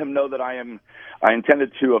let him know that I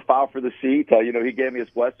intended to file for the seat. He gave me his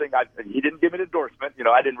blessing. He didn't give me an endorsement.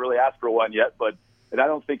 I didn't really ask for one yet, and I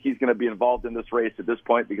don't think he's going to be involved in this race at this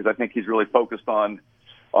point, because I think he's really focused on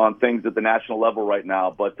on things at the national level right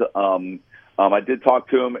now. But I did talk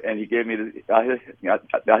to him, and he gave me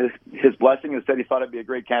his blessing and said he thought I'd be a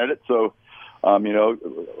great candidate. So,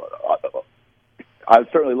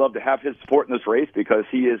 I'd certainly love to have his support in this race because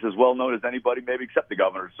he is as well known as anybody, maybe except the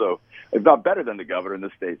governor. So, if not better than the governor in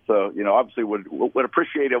this state. So, obviously would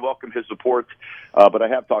appreciate and welcome his support. But I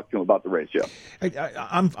have talked to him about the race. Yeah,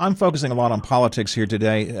 I'm focusing a lot on politics here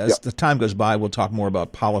today. As the time goes by, we'll talk more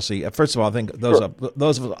about policy. First of all, I think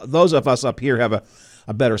those of us up here have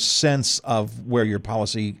a better sense of where your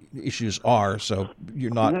policy issues are. So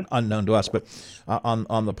you're not unknown to us. But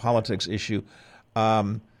on the politics issue.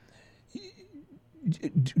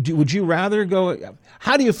 Would you rather go?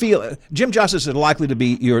 How do you feel? Jim Justice is likely to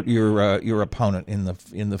be your opponent in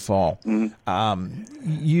the fall.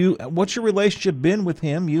 What's your relationship been with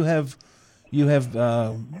him? You have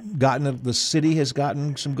gotten the city has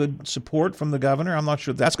gotten some good support from the governor. I'm not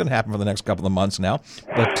sure that's going to happen for the next couple of months now,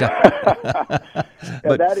 but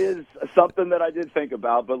that is something that I did think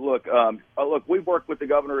about. But look, we've worked with the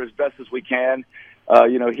governor as best as we can.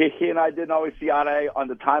 He and I didn't always see eye to eye on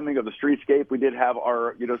the timing of the streetscape. We did have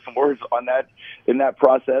our, some words on that in that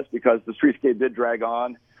process because the streetscape did drag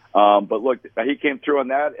on. But look, he came through on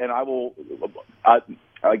that, and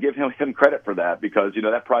I give him credit for that because,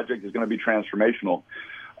 that project is going to be transformational.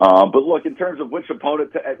 But look, in terms of which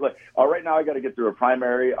opponent, right now I got to get through a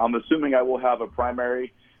primary. I'm assuming I will have a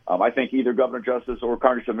primary. I think either Governor Justice or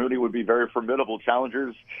Congressman Mooney would be very formidable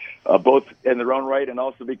challengers, both in their own right and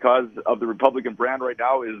also because of the Republican brand right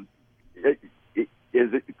now is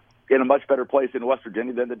in a much better place in West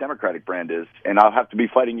Virginia than the Democratic brand is. And I'll have to be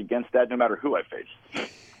fighting against that no matter who I face.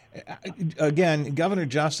 Again, Governor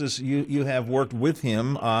Justice, you have worked with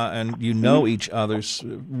him and you know each other's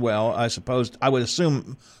well, I suppose. I would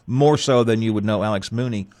assume more so than you would know Alex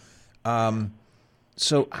Mooney.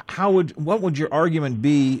 So what would your argument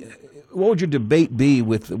be? What would your debate be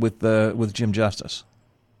with Jim Justice?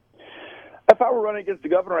 If I were running against the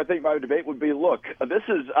governor, I think my debate would be: look, the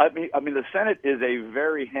Senate is a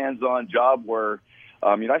very hands-on job where,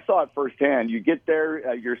 I saw it firsthand. You get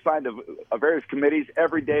there, you're assigned to various committees.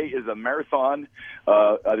 Every day is a marathon.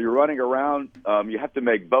 You're running around. You have to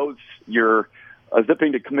make votes. You're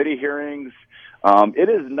zipping to committee hearings. It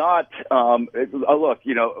is not. Look,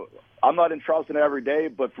 I'm not in Charleston every day,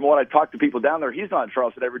 but from what I talk to people down there, he's not in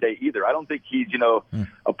Charleston every day either. I don't think he's,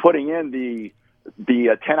 putting in the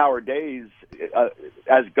 10-hour days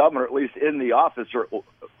as governor, at least in the office or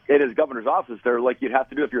in his governor's office there, like you'd have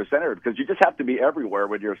to do if you're a senator, because you just have to be everywhere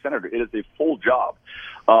when you're a senator. It is a full job.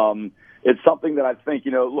 It's something that I think,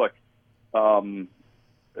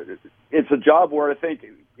 it's a job where I think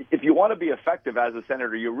if you want to be effective as a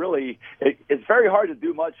senator, it's very hard to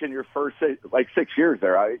do much in your first 6 years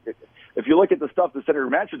there. If you look at the stuff that Senator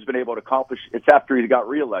Manchin's been able to accomplish, it's after he got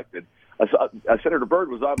reelected. Senator Byrd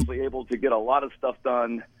was obviously able to get a lot of stuff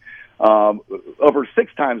done over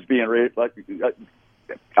 6 times being reelected.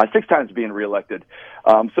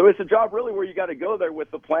 So it's a job really where you got to go there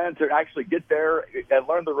with the plan to actually get there and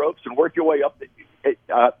learn the ropes and work your way up the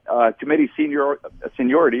committee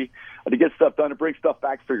seniority to get stuff done and bring stuff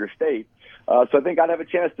back for your state. So I think I'd have a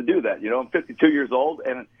chance to do that. I'm 52 years old,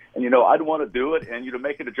 and I'd want to do it, and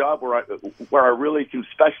make it a job where I really can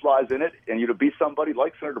specialize in it, and be somebody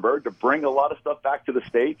like Senator Byrd to bring a lot of stuff back to the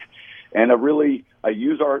state, and I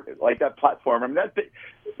use that platform. I mean,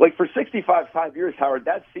 for 5 years, Howard,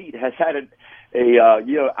 that seat has had a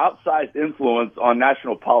outsized influence on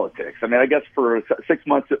national politics. I mean, I guess for 6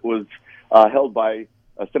 months it was held by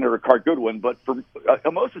Senator Cart Goodwin, but for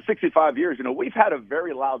most of 65 years, we've had a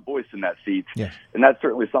very loud voice in that seat, yes. And that's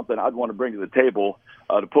certainly something I'd want to bring to the table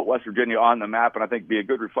to put West Virginia on the map, and I think be a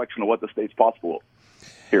good reflection of what the state's possible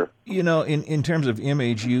here. In terms of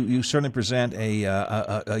image, you certainly present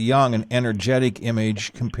a young and energetic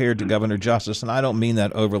image compared to Governor Justice, and I don't mean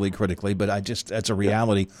that overly critically, but that's a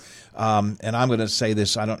reality. And I'm going to say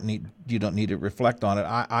this: you don't need to reflect on it.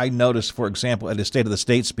 I noticed, for example, at his State of the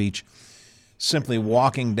State speech, simply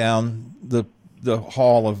walking down the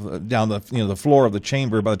hall down the floor of the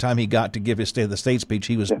chamber. By the time he got to give his State of the State speech,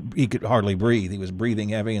 he could hardly breathe. He was breathing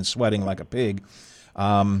heavy and sweating like a pig.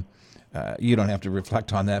 You don't have to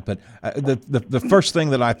reflect on that, but the first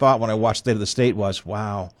thing that I thought when I watched State of the State was,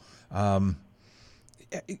 wow. I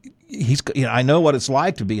know what it's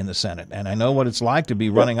like to be in the Senate, and I know what it's like to be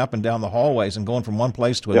running up and down the hallways and going from one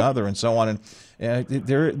place to another and so on. And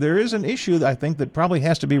there is an issue that I think that probably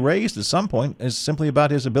has to be raised at some point, is simply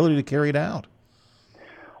about his ability to carry it out.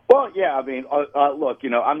 Well, yeah, I mean, look,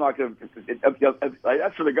 I'm not going to.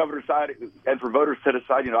 That's for the governor's side and for voters to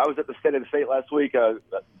decide. I was at the State of the State last week. A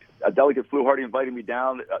delegate flew hard, invited me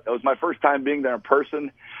down. It was my first time being there in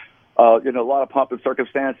person. A lot of pomp and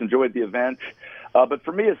circumstance. Enjoyed the event. But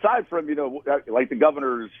for me, aside from like the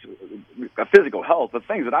governor's physical health, the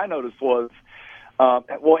things that I noticed was, I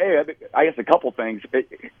guess a couple things.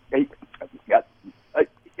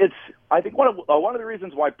 I think one of the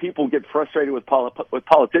reasons why people get frustrated with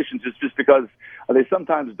politicians is just because they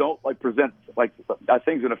sometimes don't present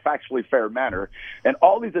things in a factually fair manner. And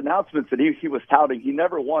all these announcements that he was touting, he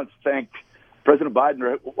never once thanked President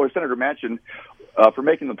Biden or Senator Manchin for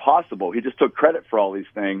making them possible. He just took credit for all these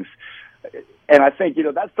things. And I think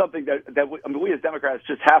that's something that we as Democrats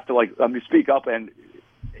just have to speak up and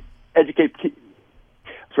educate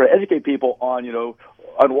people on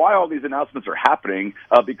why all these announcements are happening,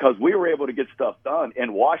 because we were able to get stuff done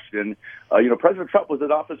in Washington. President Trump was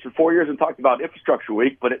in office for 4 years and talked about Infrastructure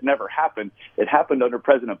Week, but it never happened. It happened under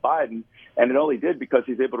President Biden, and it only did because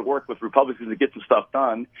he's able to work with Republicans to get some stuff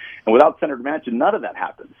done. And without Senator Manchin, none of that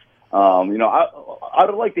happens. I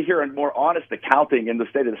would like to hear a more honest accounting in the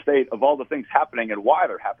State of the State of all the things happening and why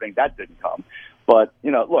they're happening. That didn't come. But,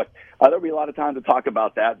 look, there'll be a lot of time to talk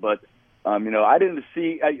about that, but I didn't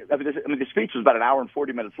see. The speech was about an hour and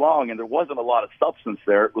 40 minutes long, and there wasn't a lot of substance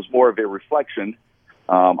there. It was more of a reflection.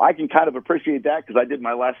 I can kind of appreciate that because I did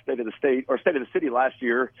my last State of the State or State of the City last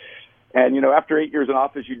year, and after 8 years in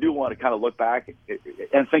office, you do want to kind of look back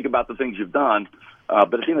and think about the things you've done.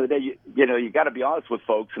 But at the end of the day, you got to be honest with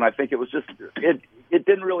folks, and I think it was just it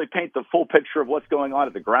didn't really paint the full picture of what's going on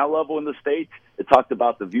at the ground level in the state. It talked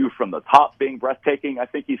about the view from the top being breathtaking, I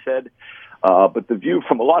think he said. But the view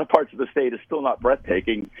from a lot of parts of the state is still not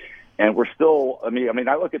breathtaking, and we're still. I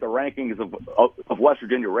look at the rankings of West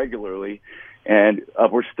Virginia regularly, and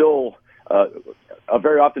we're still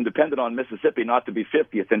very often dependent on Mississippi not to be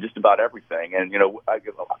 50th in just about everything. And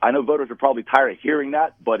I know voters are probably tired of hearing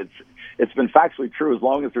that, but it's been factually true. As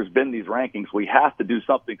long as there's been these rankings, we have to do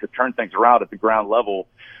something to turn things around at the ground level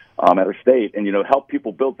at our state, and help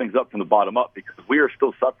people build things up from the bottom up, because we are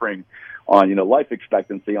still suffering on life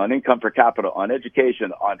expectancy, on income per capita, on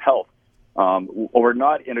education, on health. We're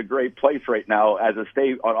not in a great place right now as a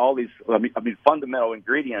state on all these fundamental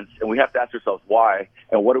ingredients, and we have to ask ourselves why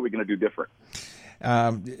and what are we going to do different.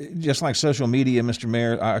 Just like social media, Mr.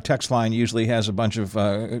 Mayor, our text line usually has a bunch of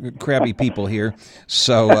crabby people here.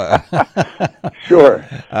 So, sure.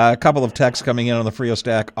 A couple of texts coming in on the Frio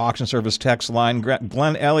Stack auction service text line.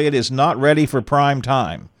 Glenn Elliott is not ready for prime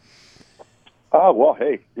time. Oh, well,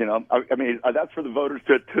 hey, that's for the voters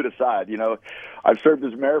to decide. I've served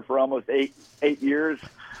as mayor for almost eight years.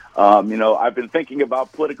 I've been thinking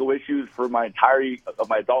about political issues for my entirety of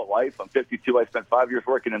my adult life. I'm 52. I spent 5 years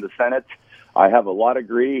working in the Senate. I have a law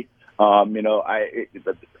degree. Look,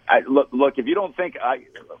 if you don't think I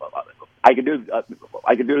can do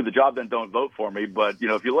the job, then don't vote for me. But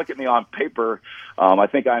if you look at me on paper, I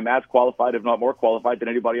think I'm as qualified, if not more qualified, than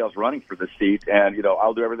anybody else running for this seat. And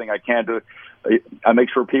I'll do everything I can to make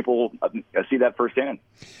sure people see that firsthand.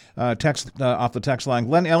 Text off the text line.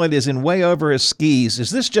 Glenn Elliott is in way over his skis.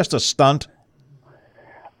 Is this just a stunt?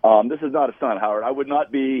 This is not a stunt, Howard. I would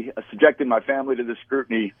not be subjecting my family to this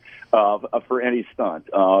scrutiny for any stunt.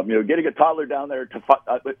 Getting a toddler down there to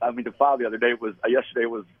file the other day yesterday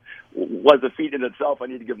was a feat in itself. I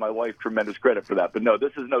need to give my wife tremendous credit for that. But no,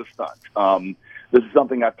 this is no stunt. This is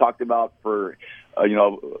something I've talked about for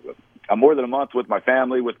more than a month with my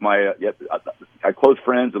family, with my close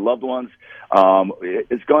friends and loved ones.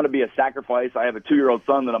 It's going to be a sacrifice. I have a 2-year-old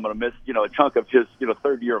son that I'm going to miss, a chunk of his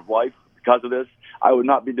third year of life because of this. I would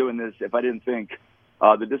not be doing this if I didn't think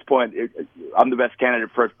at this point I'm the best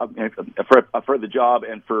candidate for the job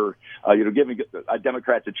and for giving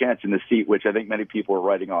Democrats a chance in the seat, which I think many people are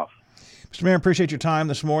writing off. Mr. Mayor, appreciate your time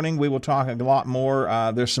this morning. We will talk a lot more.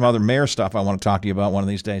 There's some other mayor stuff I want to talk to you about one of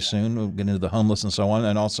these days soon. We'll get into the homeless and so on,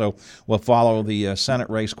 and also we'll follow the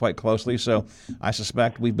Senate race quite closely. So I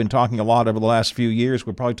suspect we've been talking a lot over the last few years.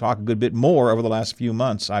 We'll probably talk a good bit more over the last few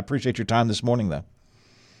months. I appreciate your time this morning, though.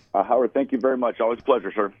 Howard, thank you very much. Always a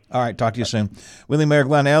pleasure, sir. All right, talk to you soon. Wheeling Mayor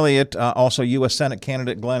Glenn Elliott, also U.S. Senate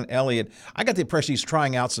candidate Glenn Elliott. I got the impression he's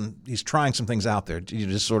trying some things out there. You're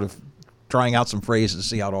just sort of trying out some phrases to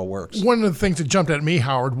see how it all works. One of the things that jumped at me,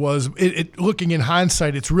 Howard, was looking in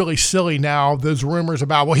hindsight, it's really silly now, those rumors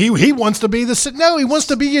about, well, he wants to be he wants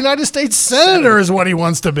to be United States Senator is what he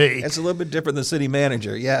wants to be. It's a little bit different than city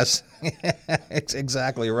manager, yes. It's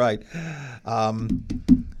exactly right.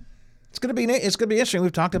 It's going to be interesting.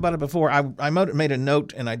 We've talked about it before. I made a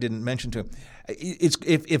note, and I didn't mention to him.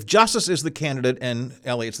 If Justice is the candidate and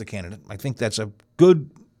Elliott's the candidate, I think that's a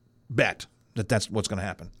good bet that that's what's going to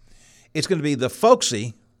happen. It's going to be the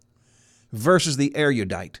folksy versus the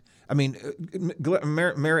erudite. I mean,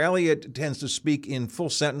 Mayor Elliott tends to speak in full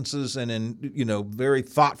sentences and in, very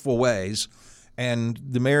thoughtful ways. And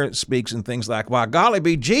the mayor speaks in things like, well, golly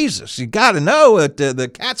be Jesus, you got to know that the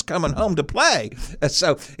cat's coming home to play.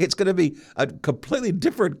 So it's going to be a completely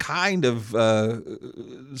different kind of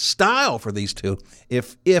style for these two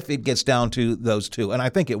if it gets down to those two. And I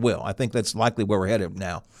think it will. I think that's likely where we're headed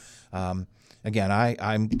now. Again,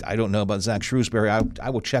 I don't know about Zach Shrewsbury. I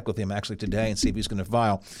will check with him actually today and see if he's going to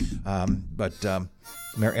file. But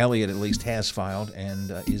Mayor Elliott at least has filed and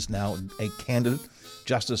is now a candidate.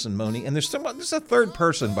 Justice and Mooney. And there's a third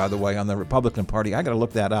person, by the way, on the Republican Party. I got to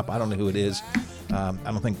look that up. I don't know who it is. I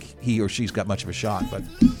don't think he or she's got much of a shot. But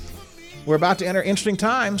we're about to enter interesting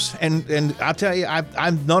times. And I'll tell you,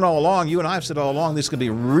 I've known all along, you and I have said all along, this could be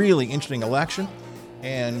a really interesting election.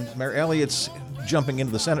 And Mayor Elliott's jumping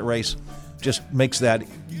into the Senate race just makes that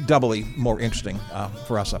doubly more interesting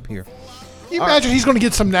for us up here. You imagine he's going to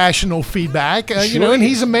get some national feedback, Sure and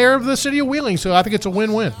he's a mayor of the city of Wheeling, so I think it's a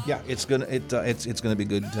win-win. Yeah, it's gonna be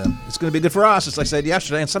good. It's gonna be good for us, as I said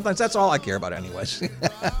yesterday, and sometimes that's all I care about, anyways.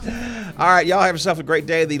 All right, y'all have yourself a great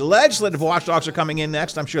day. The legislative watchdogs are coming in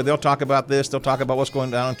next. I'm sure they'll talk about this. They'll talk about what's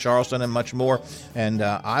going down in Charleston and much more. And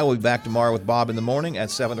I will be back tomorrow with Bob in the morning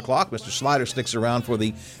at 7 o'clock. Mr. Slider sticks around for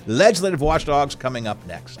the legislative watchdogs coming up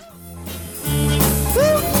next.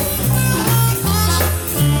 Woo!